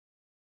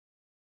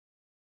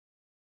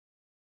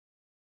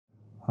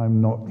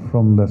I'm not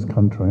from this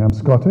country. I'm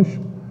Scottish,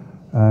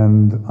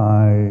 and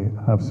I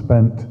have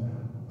spent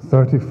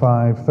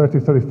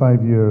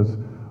 35 years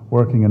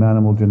working in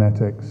animal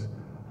genetics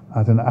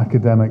at an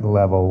academic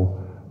level,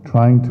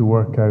 trying to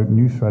work out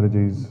new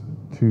strategies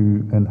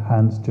to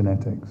enhance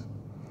genetics.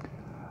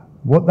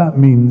 What that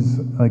means,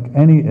 like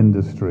any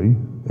industry,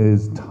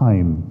 is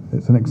time.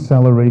 It's an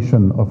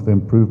acceleration of the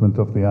improvement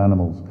of the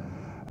animals.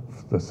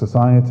 The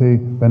society,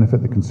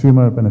 benefit the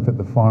consumer, benefit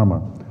the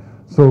farmer.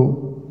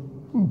 So,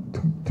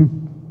 to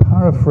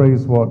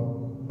paraphrase what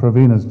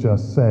Praveen has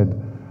just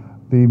said,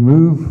 the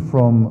move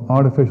from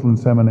artificial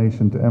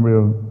insemination to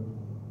embryo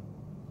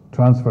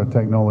transfer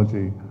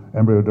technology,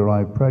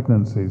 embryo-derived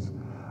pregnancies,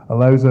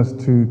 allows us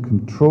to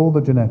control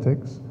the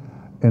genetics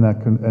in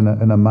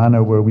a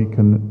manner where we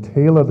can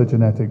tailor the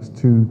genetics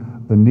to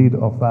the need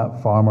of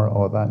that farmer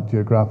or that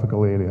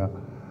geographical area.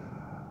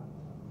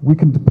 We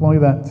can deploy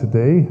that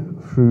today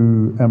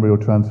through embryo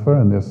transfer,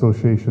 and the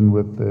association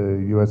with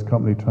the US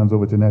company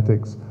Transova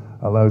Genetics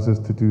allows us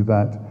to do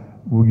that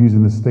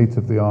using the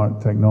state-of-the-art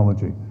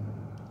technology.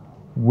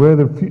 Where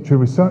the future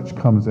research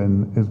comes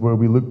in is where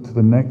we look to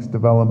the next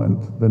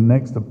development, the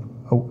next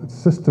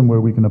system where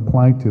we can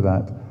apply to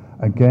that,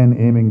 again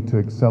aiming to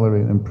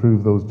accelerate and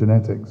improve those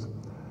genetics.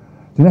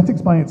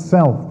 Genetics by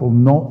itself will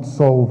not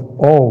solve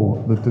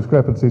all the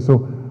discrepancies.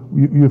 So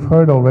you've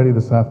heard already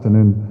this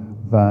afternoon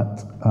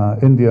that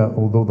India,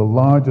 although the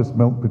largest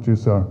milk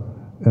producer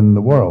in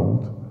the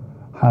world,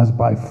 has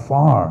by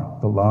far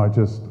the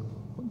largest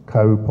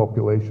cow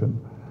population.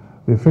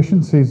 The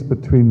efficiencies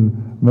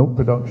between milk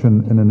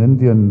production in an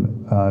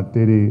Indian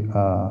dairy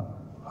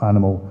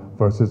animal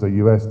versus a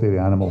US dairy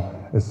animal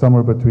is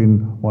somewhere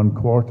between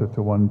 1/4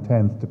 to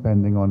 1/10,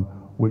 depending on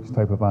which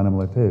type of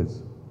animal it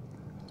is.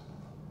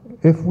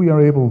 If we are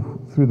able,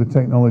 through the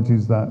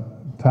technologies that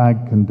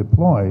TAG can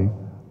deploy,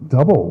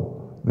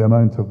 double the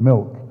amount of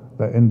milk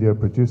that India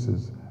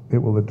produces,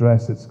 it will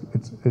address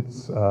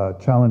its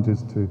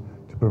challenges to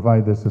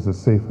provide this as a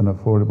safe and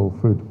affordable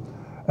food.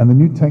 And the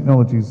new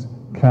technologies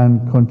can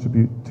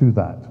contribute to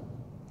that.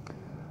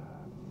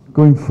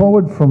 Going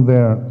forward from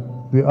there,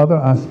 the other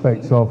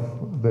aspects of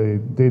the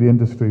dairy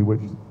industry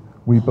which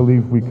we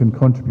believe we can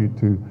contribute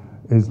to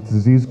is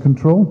disease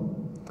control,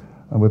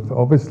 and with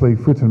obviously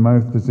foot and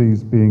mouth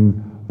disease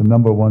being the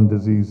 #1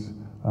 disease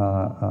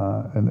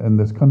in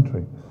this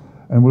country.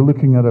 And we're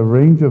looking at a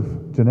range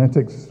of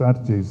genetic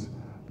strategies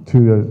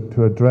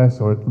to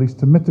address, or at least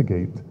to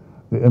mitigate,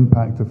 the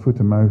impact of foot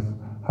and mouth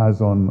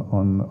has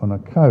on a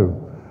cow.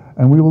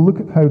 And we will look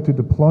at how to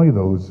deploy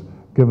those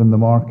given the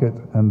market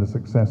and the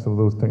success of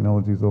those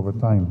technologies over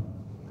time.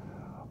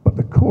 But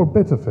the core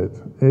bit of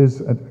it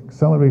is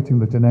accelerating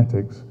the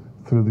genetics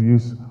through the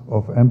use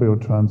of embryo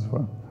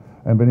transfer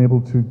and being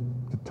able to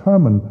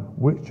determine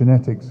which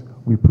genetics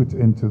we put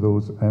into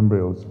those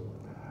embryos.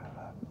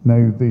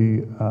 Now,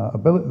 the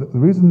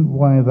reason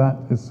why that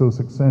is so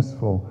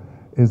successful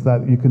is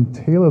that you can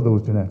tailor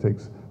those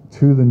genetics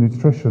to the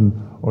nutrition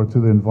or to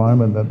the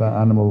environment that that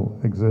animal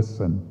exists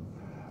in.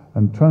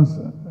 And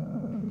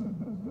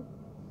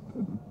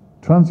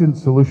transient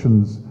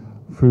solutions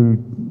through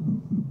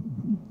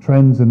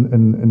trends in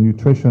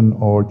nutrition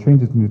or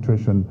changes in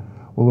nutrition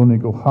will only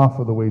go half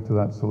of the way to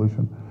that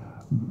solution.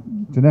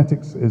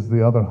 Genetics is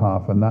the other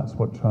half, and that's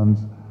what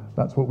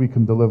we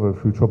can deliver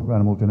through tropical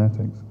animal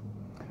genetics.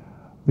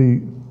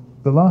 The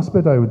last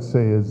bit I would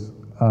say is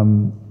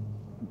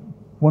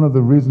one of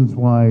the reasons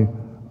why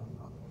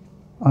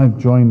I've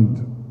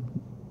joined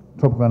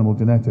tropical animal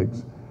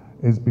genetics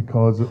is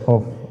because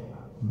of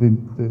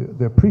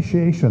the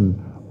appreciation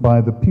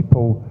by the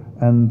people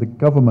and the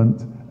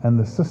government and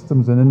the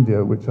systems in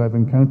India, which I've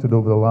encountered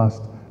over the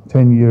last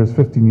 10 years,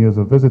 15 years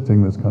of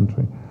visiting this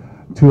country,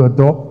 to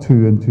adopt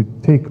to and to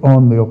take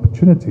on the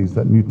opportunities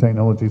that new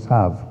technologies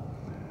have.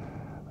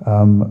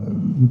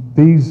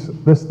 This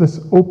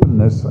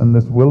openness and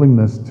this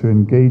willingness to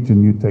engage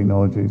in new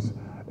technologies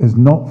is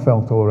not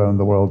felt all around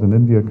the world, and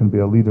India can be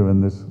a leader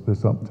in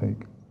this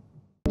uptake.